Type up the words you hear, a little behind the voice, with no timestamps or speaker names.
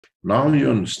Now you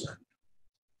understand.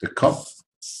 The cup,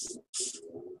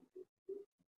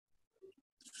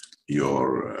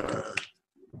 you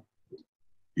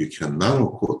can now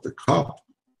coat the cup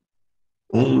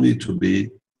only to be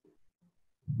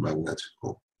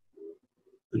magnetical.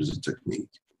 There is a technique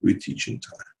we teach in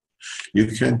time. You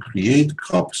can create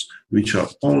cups which are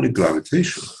only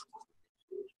gravitational.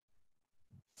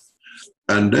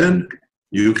 And then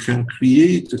you can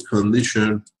create a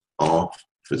condition of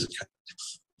physicality.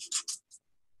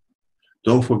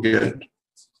 Don't forget,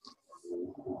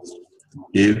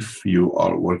 if you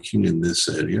are working in this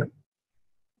area,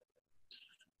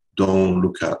 don't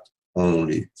look at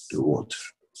only the water.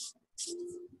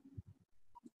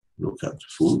 Look at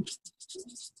food.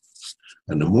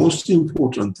 And the most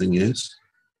important thing is,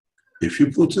 if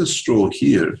you put a straw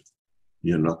here,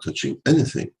 you're not touching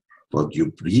anything, but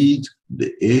you breathe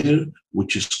the air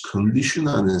which is conditioned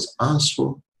and is asked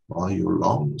for by your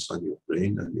lungs and your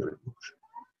brain and your emotion.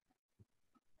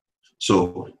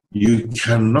 So you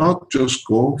cannot just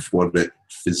go for the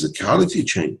physicality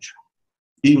change,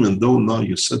 even though now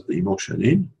you set the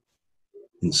emotion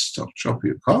in structure of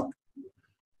your cup.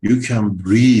 You can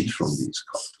breathe from these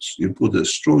cups. You put a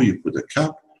straw, you put a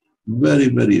cap, very,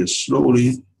 very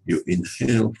slowly, you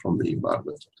inhale from the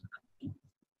environment of the cup.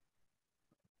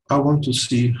 I want to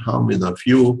see how many of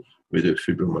you with the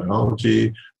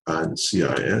fibromyalgia and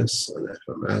CIS and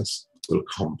FMS will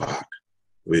come back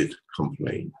with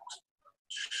complaint.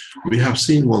 We have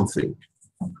seen one thing.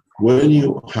 When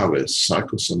you have a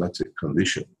psychosomatic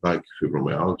condition like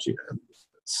fibromyalgia and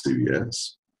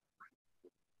CVS,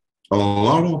 a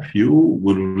lot of you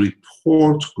will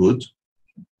report good,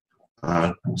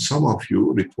 and some of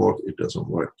you report it doesn't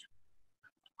work.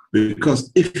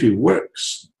 Because if it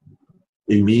works,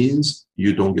 it means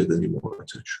you don't get any more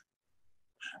attention.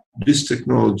 This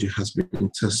technology has been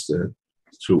tested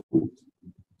through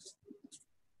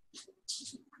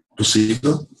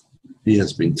placebo. It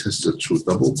has been tested through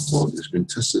double quad. It's been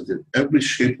tested in every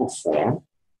shape or form.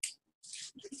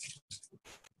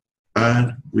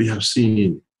 And we have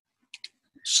seen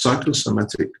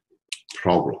psychosomatic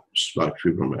problems like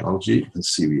fibromyalgia and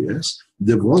CVS.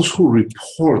 The ones who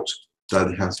report that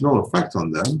it has no effect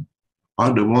on them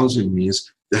are the ones it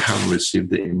means they haven't received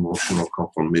the emotional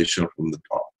confirmation from the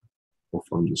top or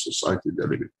from the society they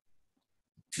live in.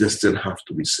 They still have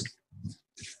to be sick.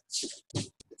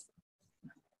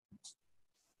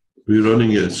 We're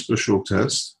running a special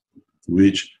test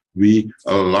which we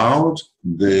allowed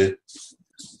the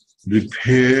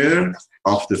repair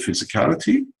of the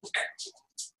physicality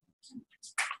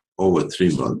over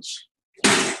 3 months.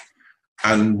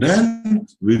 And then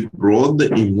we brought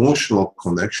the emotional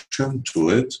connection to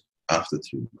it after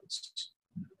 3 months.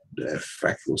 The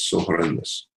effect was so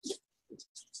horrendous.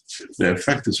 The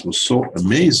effect was so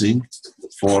amazing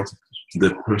for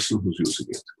the person who's using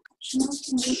it.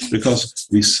 Because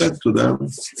we said to them,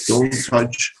 don't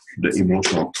touch the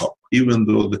emotional cup, even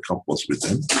though the cup was with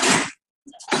them.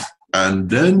 And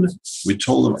then we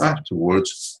told them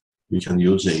afterwards, we can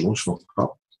use the emotional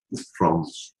cup from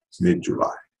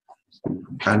mid-July.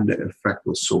 And the effect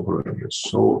was so horrendous,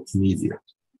 so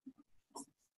immediate.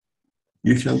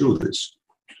 You can do this.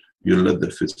 You let the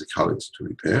physicality to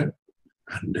repair,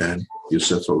 and then you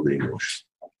settle the emotion.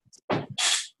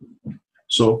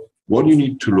 So what you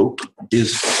need to look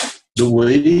is the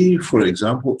way, for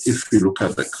example, if you look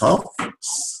at the cup,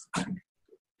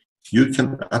 you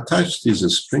can attach these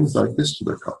springs like this to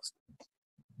the cup.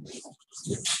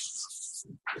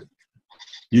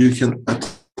 You can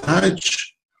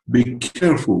attach, be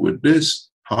careful with this,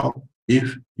 how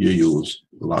if you use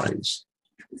lines.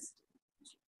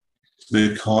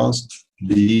 Because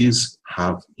these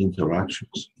have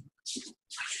interactions.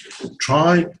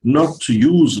 Try not to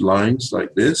use lines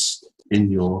like this in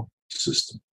your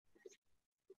system.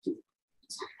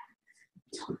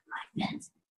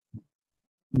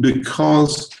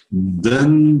 Because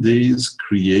then these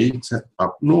create an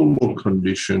abnormal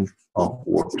condition of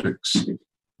vortex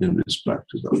in respect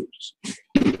to those.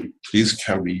 These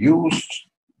can be used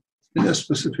in a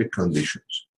specific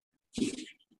conditions.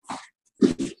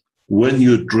 When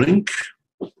you drink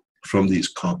from these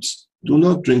cups, do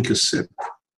not drink a sip.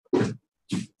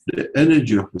 The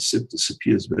energy of the sip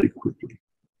disappears very quickly.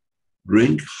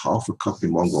 Drink half a cup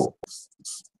in one go.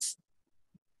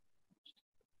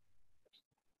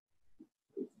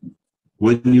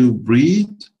 When you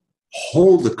breathe,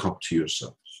 hold the cup to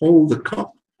yourself. Hold the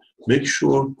cup. Make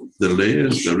sure the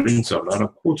layers, the rings are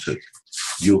not coated.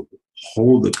 You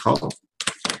hold the cup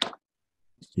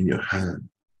in your hand.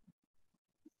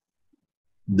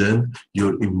 Then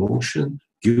your emotion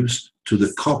gives to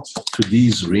the cup, to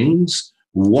these rings,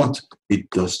 what it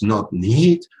does not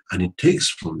need, and it takes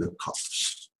from the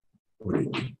cups what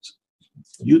it needs.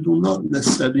 You do not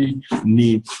necessarily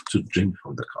need to drink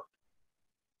from the cup.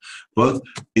 But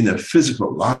in a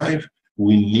physical life,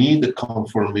 we need the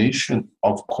confirmation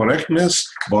of correctness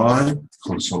by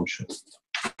consumption.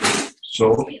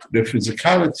 So the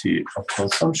physicality of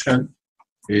consumption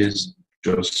is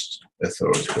just a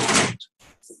theoretical point.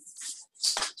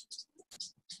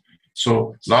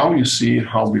 So now you see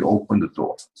how we open the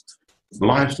door. The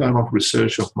lifetime of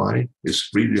research of mine is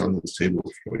freely on the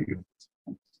table for you.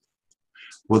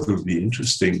 What will be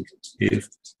interesting if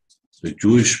the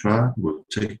Jewish man will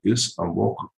take this and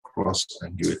walk across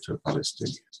and give it to a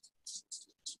Palestinian.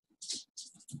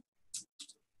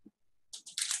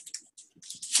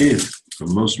 If a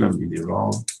Muslim in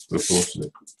Iran will go to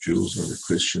the Jews and the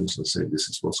Christians and say, this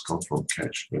is what's come from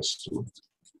Keshe, let's do it.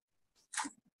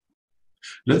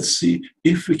 Let's see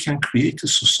if we can create a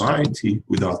society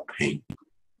without pain.